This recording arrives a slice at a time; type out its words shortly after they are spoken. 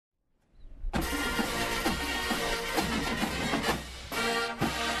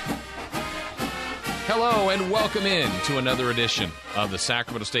Hello and welcome in to another edition of the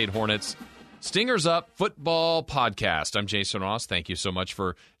Sacramento State Hornets Stingers Up Football Podcast. I'm Jason Ross. Thank you so much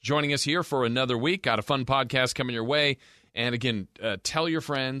for joining us here for another week. Got a fun podcast coming your way. And again, tell your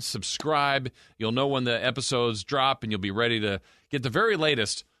friends, subscribe. You'll know when the episodes drop and you'll be ready to get the very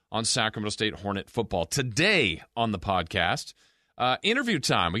latest on Sacramento State Hornet football. Today on the podcast, interview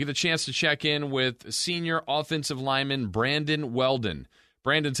time. We get a chance to check in with senior offensive lineman Brandon Weldon.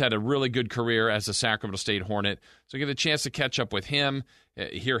 Brandon's had a really good career as a Sacramento State Hornet, so get a chance to catch up with him,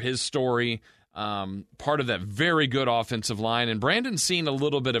 hear his story, part of that very good offensive line. And Brandon's seen a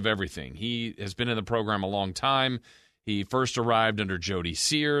little bit of everything. He has been in the program a long time. He first arrived under Jody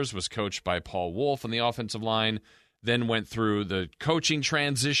Sears, was coached by Paul Wolf on the offensive line, then went through the coaching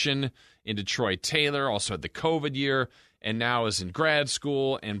transition into Troy Taylor, also had the COVID year, and now is in grad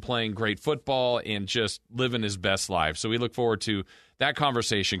school and playing great football and just living his best life. So we look forward to that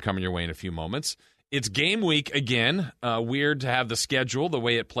conversation coming your way in a few moments. It's game week again. Weird to have the schedule the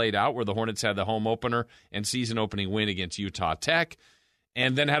way it played out, where the Hornets had the home opener and season opening win against Utah Tech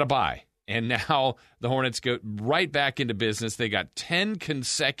and then had a bye. And now the Hornets go right back into business. They got 10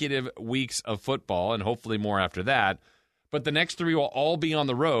 consecutive weeks of football and hopefully more after that. But the next 3 will all be on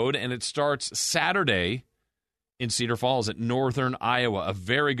the road, and it starts Saturday in Cedar Falls at Northern Iowa, a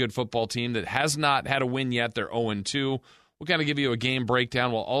very good football team that has not had a win yet. They're 0-2. We'll kind of give you a game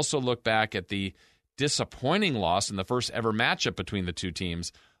breakdown. We'll also look back at the disappointing loss in the first ever matchup between the two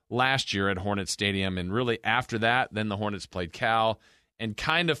teams last year at Hornet Stadium. And really after that, then the Hornets played Cal and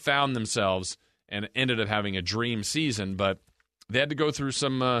kind of found themselves and ended up having a dream season. But they had to go through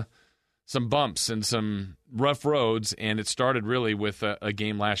some bumps and some rough roads, and it started really with a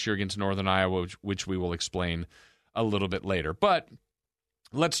game last year against Northern Iowa, which we will explain a little bit later. But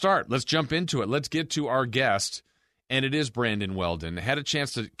let's start. Let's jump into it. Let's get to our guest, and it is Brandon Weldon. I had a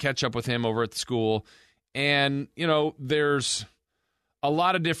chance to catch up with him over at the school, and, you know, there's a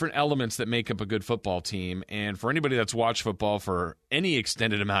lot of different elements that make up a good football team, and for anybody that's watched football for any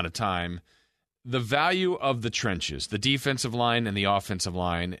extended amount of time, the value of the trenches, the defensive line and the offensive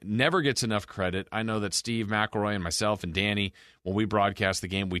line, never gets enough credit. I know that Steve McElroy and myself and Danny, when we broadcast the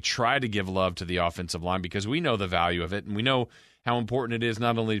game, we try to give love to the offensive line because we know the value of it, and we know how important it is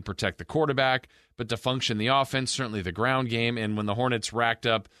not only to protect the quarterback, but to function the offense, certainly the ground game. And when the Hornets racked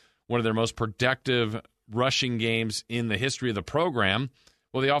up one of their most productive rushing games in the history of the program,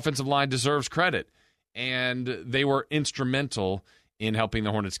 well, the offensive line deserves credit. And they were instrumental in helping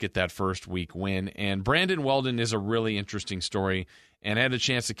the Hornets get that first week win. And Brandon Weldon is a really interesting story, and I had a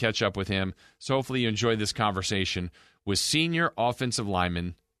chance to catch up with him. So hopefully you enjoyed this conversation with senior offensive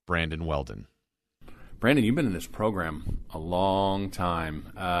lineman Brandon Weldon. Brandon, you've been in this program a long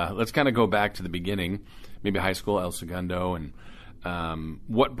time. Let's kind of go back to the beginning, maybe high school, El Segundo, and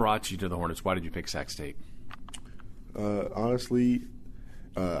what brought you to the Hornets? Why did you pick Sac State? Honestly,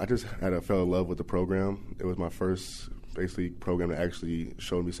 I just fell in love with the program. It was my first basically program that actually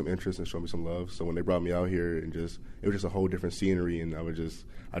showed me some interest and showed me some love. So when they brought me out here, and it was just a whole different scenery, and I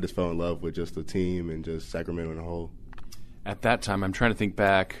just fell in love with just the team and just Sacramento in a whole. At that time, I'm trying to think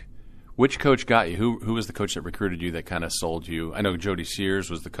back. Which coach got you? Who was the coach that recruited you that kind of sold you? I know Jody Sears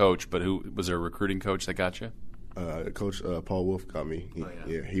was the coach, but who was there a recruiting coach that got you? Coach Paul Wolf got me.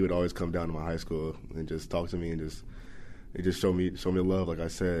 He would always come down to my high school and just talk to me, and it just showed me love. Like I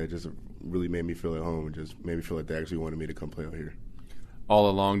said, it just really made me feel at home and just made me feel like they actually wanted me to come play out here. All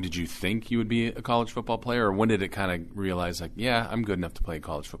along, did you think you would be a college football player, or when did it kind of realize, like, yeah, I'm good enough to play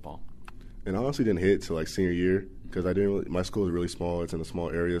college football? And I honestly didn't hit till like senior year because my school is really small. It's in a small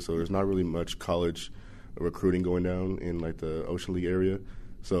area, so there's not really much college recruiting going down in like the Ocean League area.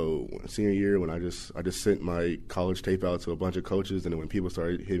 So senior year, when I just sent my college tape out to a bunch of coaches, and then when people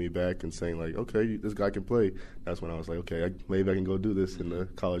started hitting me back and saying like, okay, this guy can play, that's when I was like, okay, maybe I can go do this in the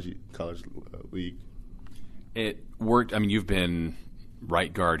college league. It worked. I mean, you've been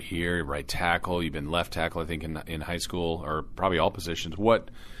right guard here, right tackle. You've been left tackle, I think, in high school, or probably all positions.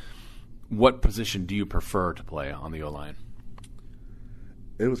 What position do you prefer to play on the O-line?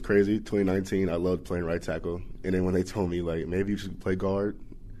 It was crazy. 2019, I loved playing right tackle. And then when they told me, like, maybe you should play guard,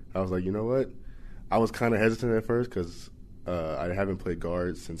 I was like, you know what? I was kind of hesitant at first because I haven't played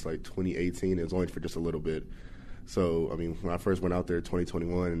guard since, like, 2018. It was only for just a little bit. So, I mean, when I first went out there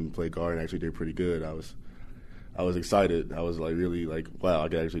 2021 and played guard and actually did pretty good, I was excited. I was, like, really, like, wow, I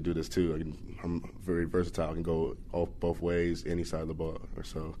can actually do this too. I'm very versatile. I can go both ways, any side of the ball or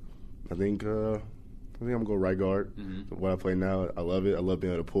so. I think I'm going to go right guard. Mm-hmm. What I play now, I love it. I love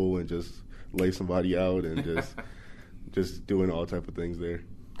being able to pull and just lay somebody out and just doing all type of things there.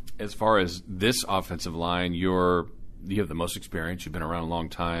 As far as this offensive line, you're you have the most experience. You've been around a long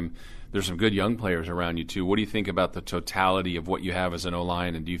time. There's some good young players around you, too. What do you think about the totality of what you have as an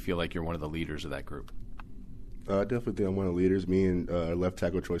O-line, and do you feel like you're one of the leaders of that group? I definitely think I'm one of the leaders. Me and left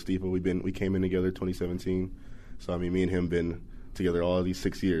tackle Troy Stiefel, we came in together 2017. So, I mean, me and him been together all these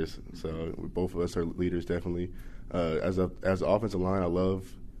 6 years. So both of us are leaders, definitely. As the offensive line, I love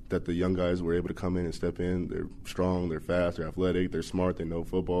that the young guys were able to come in and step in. They're strong, they're fast, they're athletic, they're smart, they know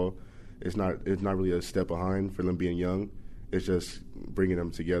football. It's not really a step behind for them being young. It's just bringing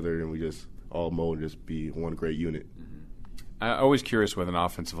them together, and we just all mold and just be one great unit. I'm always curious what an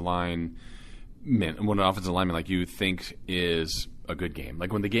offensive lineman like you think is a good game.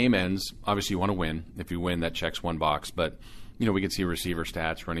 Like when the game ends, obviously you want to win. If you win, that checks one box. But, we can see receiver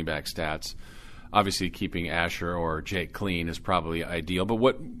stats, running back stats. Obviously keeping Asher or Jake clean is probably ideal. But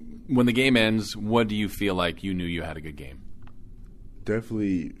when the game ends, what do you feel like you knew you had a good game?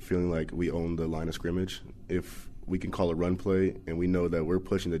 Definitely feeling like we own the line of scrimmage. If we can call a run play and we know that we're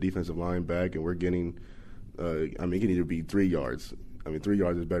pushing the defensive line back and we're getting it can either be 3 yards. 3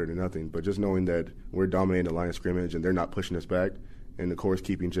 yards is better than nothing. But just knowing that we're dominating the line of scrimmage and they're not pushing us back, and, of course,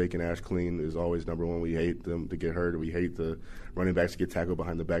 keeping Jake and Ash clean is always number one. We hate them to get hurt. We hate the running backs to get tackled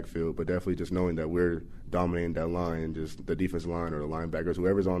behind the backfield. But definitely just knowing that we're dominating that line, just the defensive line or the linebackers,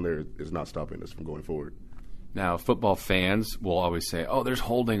 whoever's on there is not stopping us from going forward. Now, football fans will always say, there's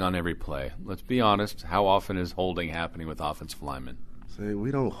holding on every play. Let's be honest. How often is holding happening with offensive linemen?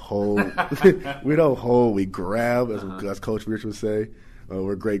 We don't hold. We don't hold. We grab, as Coach Rich would say.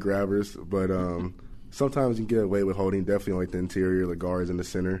 We're great grabbers. But sometimes you can get away with holding, definitely on like the interior, the guards in the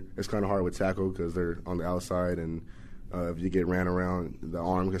center. It's kind of hard with tackle because they're on the outside, and if you get ran around, the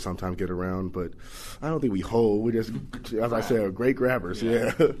arm can sometimes get around. But I don't think we hold. We just, as I said, are great grabbers,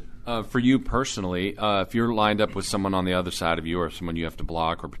 yeah. For you personally, if you're lined up with someone on the other side of you or someone you have to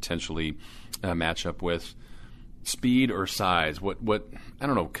block or potentially match up with, speed or size, what I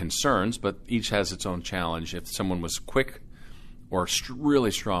don't know, concerns, but each has its own challenge. If someone was quick or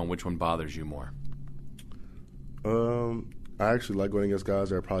really strong, which one bothers you more? I actually like going against guys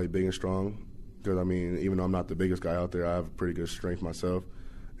that are probably big and strong because, even though I'm not the biggest guy out there, I have pretty good strength myself.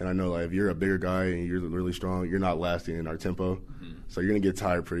 And I know, like, if you're a bigger guy and you're really strong, you're not lasting in our tempo. Mm-hmm. So you're going to get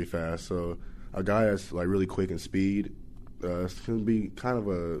tired pretty fast. So a guy that's, like, really quick in speed can be kind of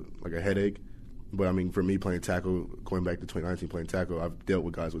a headache. But, for me playing tackle, going back to 2019 playing tackle, I've dealt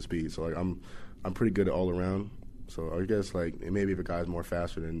with guys with speed. So, like, I'm pretty good all around. So I guess, like, maybe if a guy's more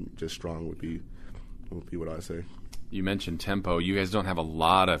faster than just strong would be what I say. You mentioned tempo. You guys don't have a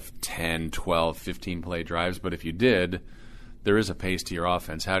lot of 10, 12, 15-play drives, but if you did, there is a pace to your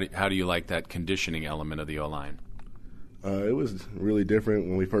offense. How do you like that conditioning element of the O-line? It was really different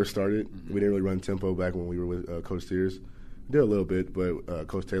when we first started. Mm-hmm. We didn't really run tempo back when we were with Coach Sears. We did a little bit, but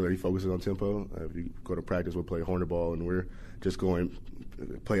Coach Taylor, he focuses on tempo. If you go to practice, we'll play hornet ball, and we're just going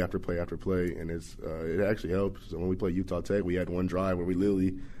play after play after play, and it actually helps. So when we played Utah Tech, we had one drive where it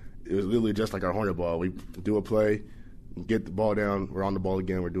was literally just like our hornet ball. We do a play, get the ball down, we're on the ball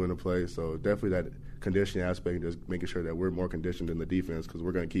again, we're doing a play. So definitely that conditioning aspect, just making sure that we're more conditioned than the defense because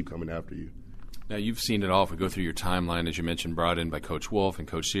we're going to keep coming after you. Now, you've seen it all. If we go through your timeline, as you mentioned, brought in by Coach Wolf and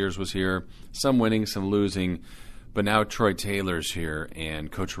Coach Sears was here, some winning, some losing. But now Troy Taylor's here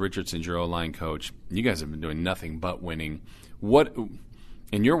and Coach Richardson's your O-line coach. You guys have been doing nothing but winning. What,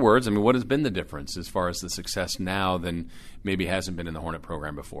 in your words, what has been the difference as far as the success now than maybe hasn't been in the Hornet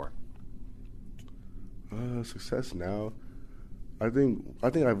program before? Success now, I think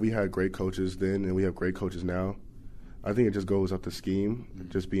we had great coaches then, and we have great coaches now. I think it just goes up to scheme,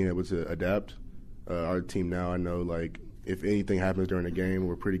 just being able to adapt. Our team now, I know, like if anything happens during the game,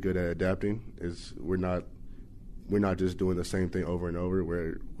 we're pretty good at adapting. We're not just doing the same thing over and over.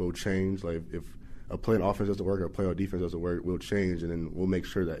 We'll change. Like if a play on offense doesn't work or a play on defense doesn't work, we'll change, and then we'll make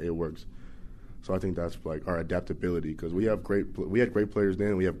sure that it works. So I think that's like our adaptability because we had great players then,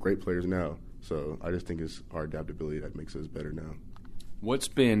 and we have great players now. So I just think it's our adaptability that makes us better now. What's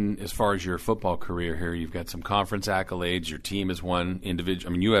been, as far as your football career here, you've got some conference accolades. Your team has won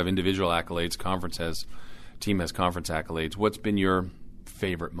individual. You have individual accolades. Team has conference accolades. What's been your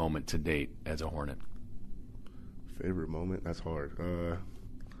favorite moment to date as a Hornet? Favorite moment? That's hard.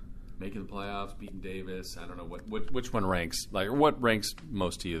 Making the playoffs, beating Davis. I don't know which one ranks. Like, what ranks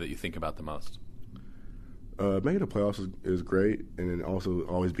most to you that you think about the most? Making the playoffs is great, and then also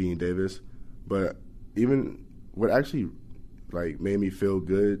always beating Davis. But even what actually made me feel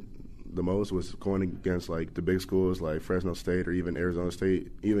good the most was going against the big schools like Fresno State or even Arizona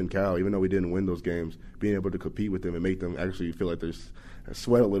State, even Cal. Even though we didn't win those games, being able to compete with them and make them actually feel like they're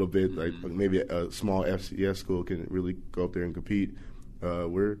sweat a little bit, like maybe a small FCS school can really go up there and compete.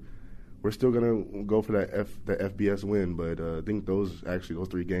 We're we're still gonna go for that FBS win. But I think those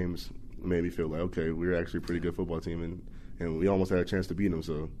 3 games made me feel like, okay, we're actually a pretty good football team, and we almost had a chance to beat them.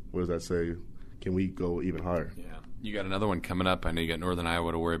 So what does that say? Can we go even higher? Yeah. You got another one coming up. I know you got Northern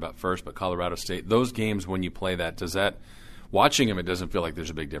Iowa to worry about first, but Colorado State. Those games, when you play that, watching them, it doesn't feel like there's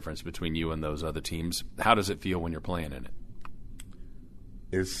a big difference between you and those other teams. How does it feel when you're playing in it?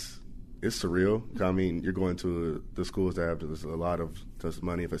 It's surreal. I mean, you're going to the schools that have just a lot of just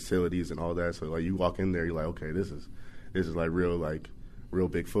money, facilities, and all that. So like you walk in there, you're like, okay, this is like real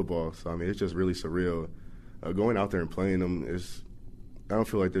big football. So I mean, it's just really surreal. Going out there and playing them I don't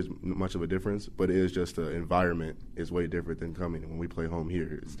feel like there's much of a difference, but it is just the environment is way different than coming. When we play home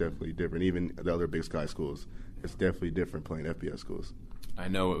here, it's definitely different. Even the other Big Sky schools, it's definitely different playing FBS schools. I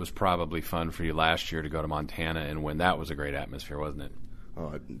know it was probably fun for you last year to go to Montana and win. That was a great atmosphere, wasn't it?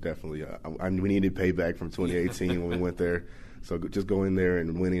 Oh, definitely. We needed payback from 2018 when we went there. So just going there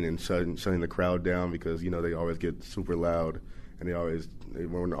and winning and shutting the crowd down because, they always get super loud. And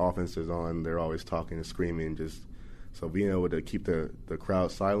when the offense is on, they're always talking and screaming. So being able to keep the crowd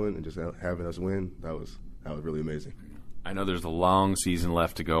silent and just having us win, that was really amazing. I know there's a long season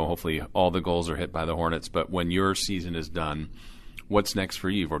left to go. Hopefully all the goals are hit by the Hornets. But when your season is done, what's next for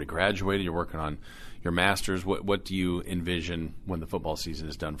you? You've already graduated. You're working on your master's. What do you envision when the football season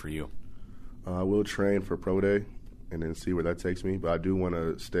is done for you? I will train for Pro Day and then see where that takes me. But I do want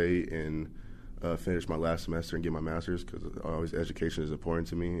to stay and finish my last semester and get my master's because always education is important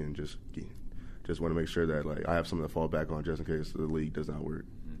to me, and just want to make sure that I have something to fall back on just in case the league does not work.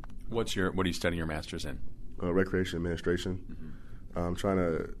 What are you studying your master's in? Recreation administration. Mm-hmm. I'm trying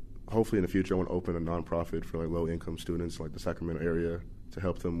to, hopefully in the future, I want to open a nonprofit for low-income students like the Sacramento area to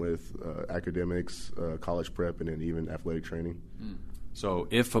help them with academics, college prep, and then even athletic training. So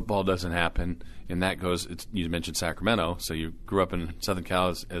if football doesn't happen, and that goes, you mentioned Sacramento, so you grew up in Southern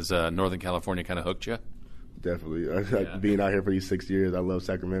Cal, as Northern California kind of hooked you? Definitely. Being out here for these 6 years, I love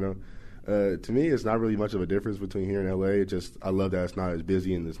Sacramento. To me, it's not really much of a difference between here and L.A. I love that it's not as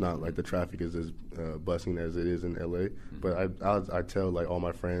busy and it's not like the traffic is as busting as it is in L.A. Mm-hmm. But I tell all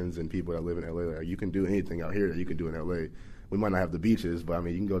my friends and people that live in L.A. You can do anything out here that you can do in L.A. We might not have the beaches, but I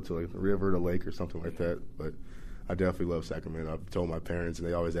mean you can go to a river, or lake, or something like that. But I definitely love Sacramento. I've told my parents, and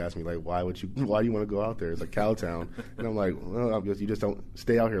they always ask me why do you want to go out there? It's like Cowtown, and I'm like, well, you just don't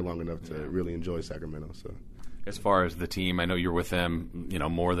stay out here long enough to really enjoy Sacramento. So. As far as the team, I know you're with them,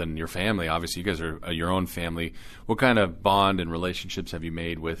 more than your family. Obviously, you guys are your own family. What kind of bond and relationships have you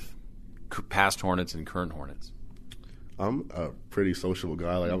made with past Hornets and current Hornets? I'm a pretty sociable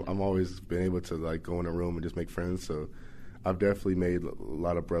guy. I'm always been able to go in a room and just make friends. So I've definitely made a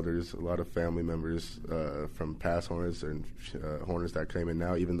lot of brothers, a lot of family members from past Hornets and Hornets that came in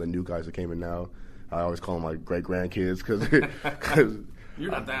now. Even the new guys that came in now, I always call them my great grandkids because. You're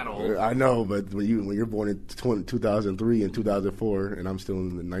not that old. I know, but when you're born in 2003 and 2004, and I'm still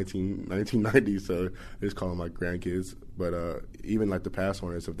in the 1990s, so I just call them my grandkids. But even the past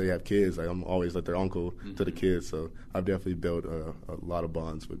Hornets, if they have kids, I'm always their uncle to the kids. So I've definitely built a lot of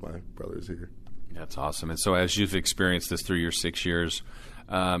bonds with my brothers here. That's awesome. And so as you've experienced this through your 6 years,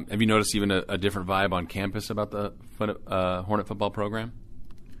 have you noticed even a different vibe on campus about the Hornet football program?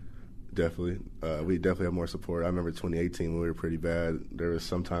 Definitely. We definitely have more support. I remember 2018 when we were pretty bad. There was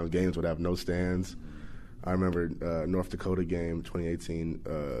sometimes games would have no stands. I remember North Dakota game 2018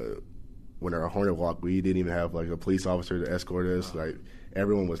 when our Hornet walk, we didn't even have a police officer to escort us.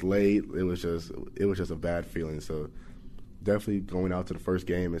 Everyone was late. It was just a bad feeling. So definitely going out to the first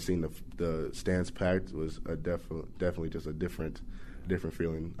game and seeing the stands packed was definitely just a different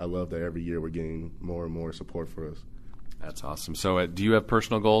feeling. I love that every year we're getting more and more support for us. That's awesome. So do you have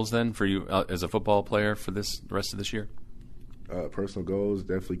personal goals then for you as a football player for the rest of this year? Personal goals,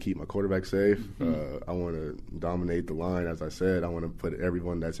 definitely keep my quarterback safe. Mm-hmm. I want to dominate the line, as I said. I want to put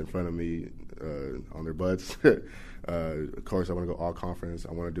everyone that's in front of me on their butts. Of course, I want to go all-conference.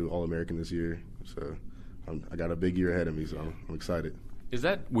 I want to do All-American this year. So I got a big year ahead of me, so I'm excited. Is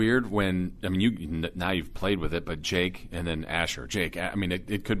that weird when, now you've played with it, but Jake and then Asher. Jake,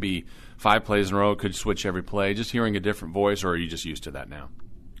 it could be 5 plays in a row, could switch every play. Just hearing a different voice, or are you just used to that now?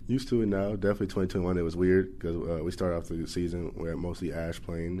 Used to it now. Definitely 2021, it was weird because we started off the season with mostly Ash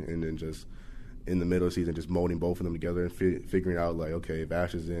playing, and then just in the middle of the season just molding both of them together and figuring out, okay, if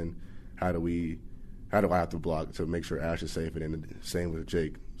Ash is in, how do I have to block to make sure Ash is safe, and then the same with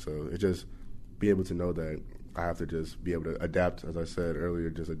Jake. So it's just be able to know that I have to just be able to adapt, as I said earlier,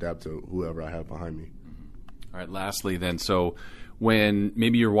 just adapt to whoever I have behind me. All right, lastly then, so when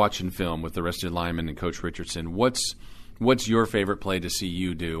maybe you're watching film with the rest of the linemen and Coach Richardson, what's your favorite play to see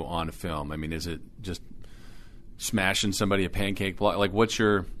you do on film? Is it just smashing somebody a pancake block? Like, what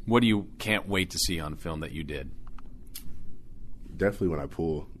do you can't wait to see on film that you did? Definitely when I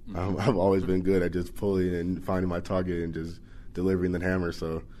pull. I've always been good at just pulling and finding my target and just delivering the hammer.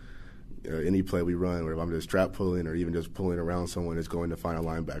 So any play we run, or if I'm just trap pulling or even just pulling around someone, it's going to find a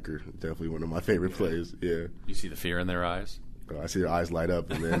linebacker. Definitely one of my favorite plays. Yeah. You see the fear in their eyes? I see their eyes light up,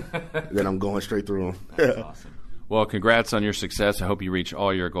 and then I'm going straight through them. That's awesome. Well, congrats on your success. I hope you reach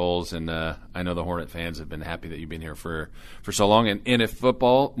all your goals, and I know the Hornet fans have been happy that you've been here for so long. And if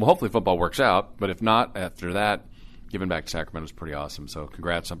hopefully football works out, but if not, after that, giving back to Sacramento is pretty awesome. So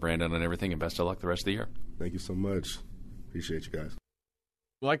congrats on Brandon and everything, and best of luck the rest of the year. Thank you so much. Appreciate you guys.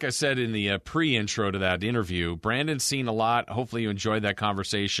 Like I said in the pre-intro to that interview, Brandon's seen a lot. Hopefully you enjoyed that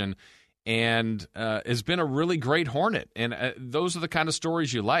conversation, and has been a really great Hornet. And those are the kind of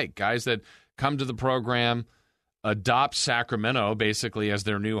stories you like, guys that come to the program, adopt Sacramento basically as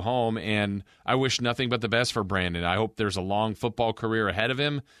their new home, and I wish nothing but the best for Brandon. I hope there's a long football career ahead of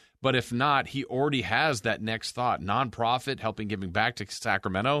him, but if not, he already has that next thought, nonprofit, helping giving back to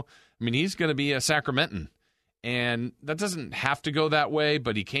Sacramento. I mean, he's going to be a Sacramentan, and that doesn't have to go that way,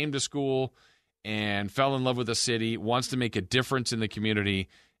 but he came to school and fell in love with the city, wants to make a difference in the community,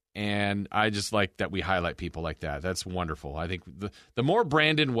 and I just like that we highlight people like that. That's wonderful. I think the more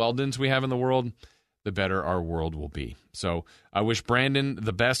Brandon Weldons we have in the world, the better our world will be. So I wish Brandon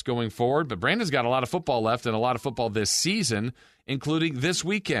the best going forward, but Brandon's got a lot of football left and a lot of football this season, including this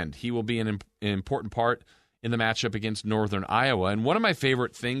weekend. He will be an important part in the matchup against Northern Iowa. And one of my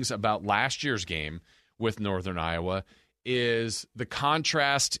favorite things about last year's game with Northern Iowa is the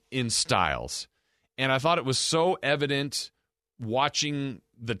contrast in styles. And I thought it was so evident watching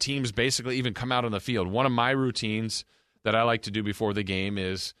the teams basically even come out on the field. One of my routines that I like to do before the game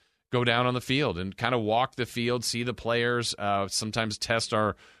is go down on the field and kind of walk the field, see the players, sometimes test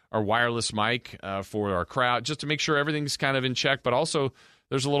our wireless mic for our crowd, just to make sure everything's kind of in check. But also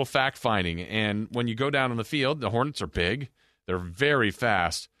there's a little fact-finding. And when you go down on the field, the Hornets are big. They're very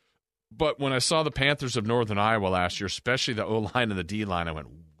fast. But when I saw the Panthers of Northern Iowa last year, especially the O-line and the D-line, I went,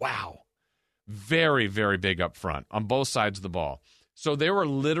 wow. Very, very big up front on both sides of the ball. So they were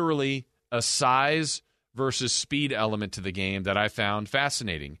literally a size versus speed element to the game that I found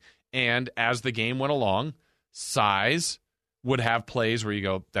fascinating. And as the game went along, size would have plays where you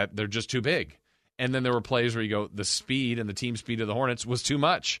go, that they're just too big. And then there were plays where you go, the speed and the team speed of the Hornets was too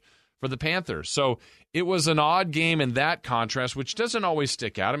much for the Panthers. So it was an odd game in that contrast, which doesn't always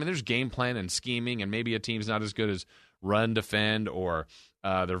stick out. I mean, there's game plan and scheming, and maybe a team's not as good as run, defend, or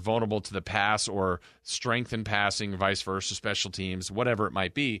they're vulnerable to the pass, or strength in passing, vice versa, special teams, whatever it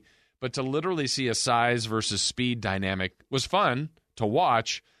might be. But to literally see a size versus speed dynamic was fun to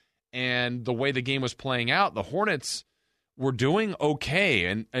watch. And the way the game was playing out, the Hornets were doing okay,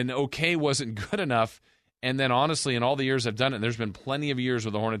 and okay wasn't good enough. And then, honestly, in all the years I've done it, and there's been plenty of years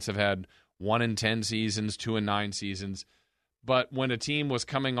where the Hornets have had 1-10 seasons, 2-9 seasons. But when a team was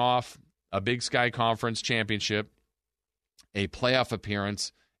coming off a Big Sky Conference championship, a playoff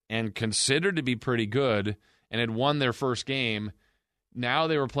appearance, and considered to be pretty good, and had won their first game, now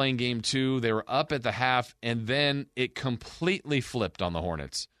they were playing game two. They were up at the half, and then it completely flipped on the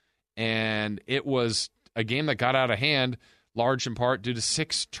Hornets. And it was a game that got out of hand, large in part due to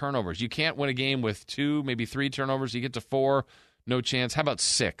 6 turnovers. You can't win a game with 2, maybe 3 turnovers. You get to 4, no chance. How about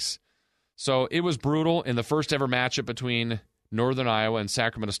 6? So it was brutal in the first ever matchup between Northern Iowa and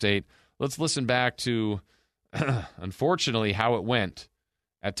Sacramento State. Let's listen back to, unfortunately, how it went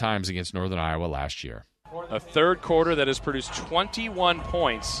at times against Northern Iowa last year. A third quarter that has produced 21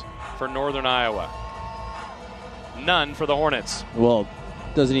 points for Northern Iowa. None for the Hornets. Well,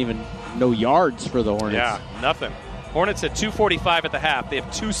 doesn't even no yards for the Hornets. Yeah, nothing. Hornets at 245 at the half. They have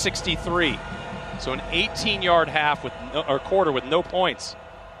 263. So an 18-yard half or quarter with no points.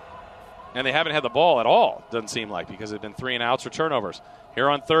 And they haven't had the ball at all, doesn't seem like, because they've been 3 and outs or turnovers. Here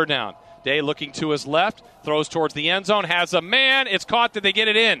on third down, Day looking to his left, throws towards the end zone, has a man. It's caught. Did they get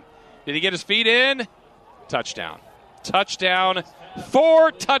it in? Did he get his feet in? Touchdown. Touchdown.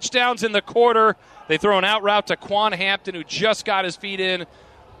 4 touchdowns in the quarter. They throw an out route to Quan Hampton, who just got his feet in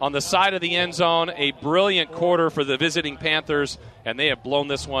on the side of the end zone. A brilliant quarter for the visiting Panthers, and they have blown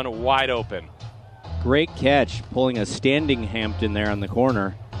this one wide open. Great catch, pulling a standing Hampton there on the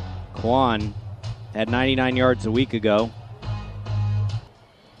corner. Quan had 99 yards a week ago.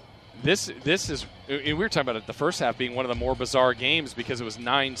 This is, we were talking about it the first half being one of the more bizarre games because it was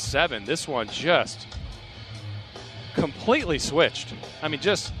 9-7. This one just completely switched. I mean,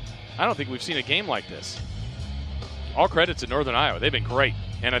 I don't think we've seen a game like this. All credit to Northern Iowa. They've been great.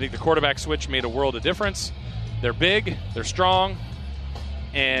 And I think the quarterback switch made a world of difference. They're big. They're strong.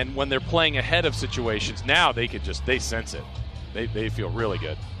 And when they're playing ahead of situations, now they sense it. They feel really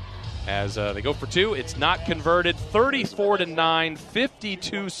good. As they go for two, it's not converted. 34-9,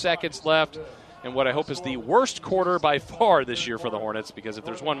 52 seconds left. And what I hope is the worst quarter by far this year for the Hornets, because if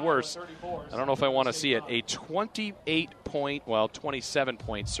there's one worse, I don't know if I want to see it. A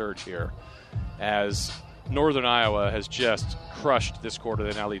 27-point surge here as Northern Iowa has just crushed this quarter.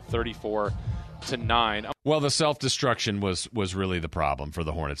 They now lead 34-9. Well, the self-destruction was really the problem for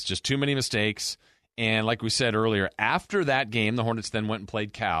the Hornets. Just too many mistakes. And like we said earlier, after that game, the Hornets then went and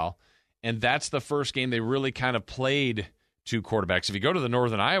played Cal. And that's the first game they really kind of played two quarterbacks. If you go to the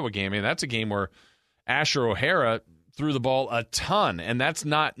Northern Iowa game, that's a game where Asher O'Hara threw the ball a ton, and that's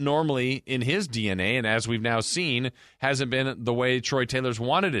not normally in his DNA, and as we've now seen, hasn't been the way Troy Taylor's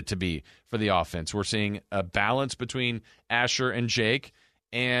wanted it to be for the offense. We're seeing a balance between Asher and Jake,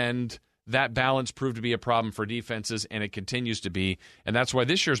 and that balance proved to be a problem for defenses, and it continues to be, and that's why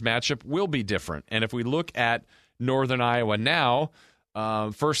this year's matchup will be different. And if we look at Northern Iowa now,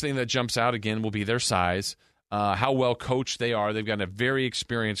 first thing that jumps out again will be their size. How well coached they are. They've got a very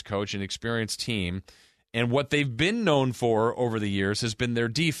experienced coach, an experienced team. And what they've been known for over the years has been their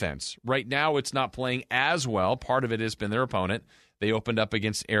defense. Right now, it's not playing as well. Part of it has been their opponent. They opened up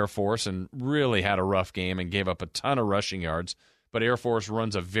against Air Force and really had a rough game and gave up a ton of rushing yards. But Air Force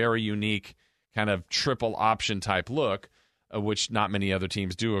runs a very unique kind of triple option type look, which not many other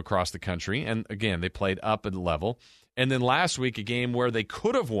teams do across the country. And again, they played up at the level. And then last week, a game where they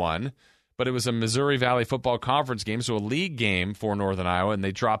could have won, but it was a Missouri Valley Football Conference game, so a league game for Northern Iowa, and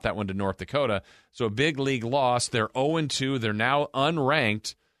they dropped that one to North Dakota. So a big league loss. They're 0-2. They're now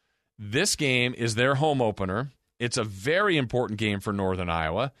unranked. This game is their home opener. It's a very important game for Northern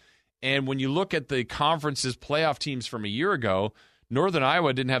Iowa. And when you look at the conference's playoff teams from a year ago, Northern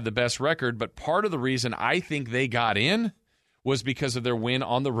Iowa didn't have the best record, but part of the reason I think they got in was because of their win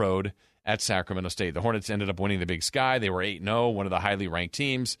on the road at Sacramento State. The Hornets ended up winning the Big Sky. They were 8-0, one of the highly ranked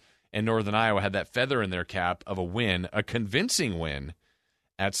teams. And Northern Iowa had that feather in their cap of a win, a convincing win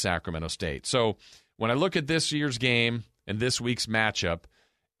at Sacramento State. So when I look at this year's game and this week's matchup,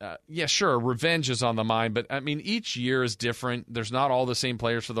 sure, revenge is on the mind, but each year is different. There's not all the same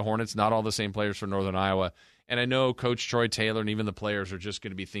players for the Hornets, not all the same players for Northern Iowa. And I know Coach Troy Taylor and even the players are just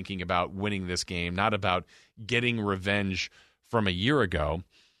going to be thinking about winning this game, not about getting revenge from a year ago.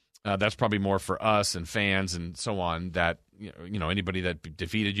 That's probably more for us and fans and so on, that anybody that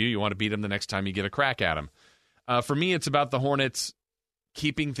defeated you want to beat them the next time you get a crack at them. For me, it's about the Hornets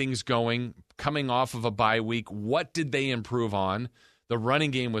keeping things going, coming off of a bye week. What did they improve on? The running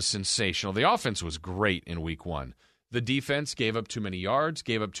game was sensational. The offense was great in week one. The defense gave up too many yards,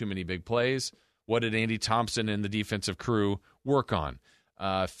 gave up too many big plays. What did Andy Thompson and the defensive crew work on?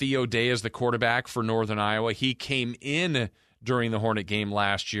 Theo Day is the quarterback for Northern Iowa. He came in during the Hornet game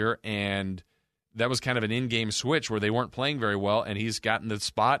last year, and that was kind of an in-game switch where they weren't playing very well, and he's gotten the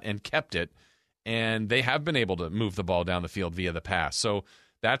spot and kept it, and they have been able to move the ball down the field via the pass. So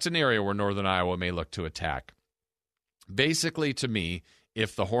that's an area where Northern Iowa may look to attack. Basically, to me,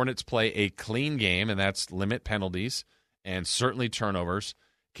 if the Hornets play a clean game, and that's limit penalties and certainly turnovers,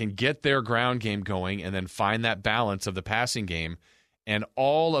 can get their ground game going and then find that balance of the passing game and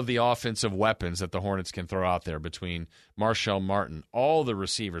all of the offensive weapons that the Hornets can throw out there between Marshall Martin, all the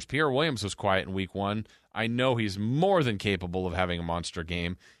receivers. Pierre Williams was quiet in week one. I know he's more than capable of having a monster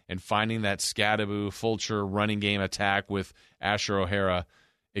game, and finding that Scadaboo, Fulcher running game attack with Asher O'Hara,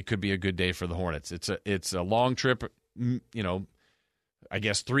 it could be a good day for the Hornets. It's a long trip, I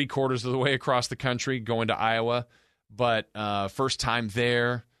guess 3/4 of the way across the country going to Iowa, but first time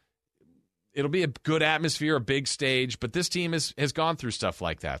there. It'll be a good atmosphere, a big stage, but this team has gone through stuff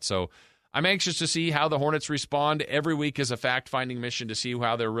like that. So I'm anxious to see how the Hornets respond. Every week is a fact-finding mission to see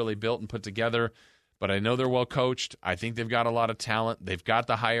how they're really built and put together, but I know they're well coached. I think they've got a lot of talent. They've got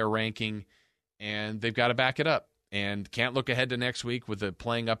the higher ranking, and they've got to back it up. And can't look ahead to next week with it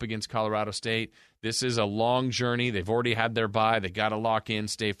playing up against Colorado State. This is a long journey. They've already had their bye. They got to lock in,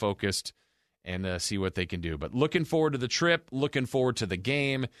 stay focused, and see what they can do. But looking forward to the trip, looking forward to the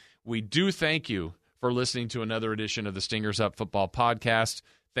game. We do thank you for listening to another edition of the Stingers Up Football Podcast.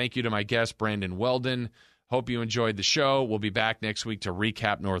 Thank you to my guest, Brandon Weldon. Hope you enjoyed the show. We'll be back next week to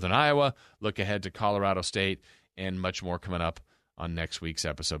recap Northern Iowa, look ahead to Colorado State, and much more coming up on next week's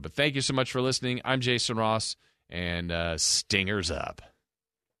episode. But thank you so much for listening. I'm Jason Ross, and Stingers Up.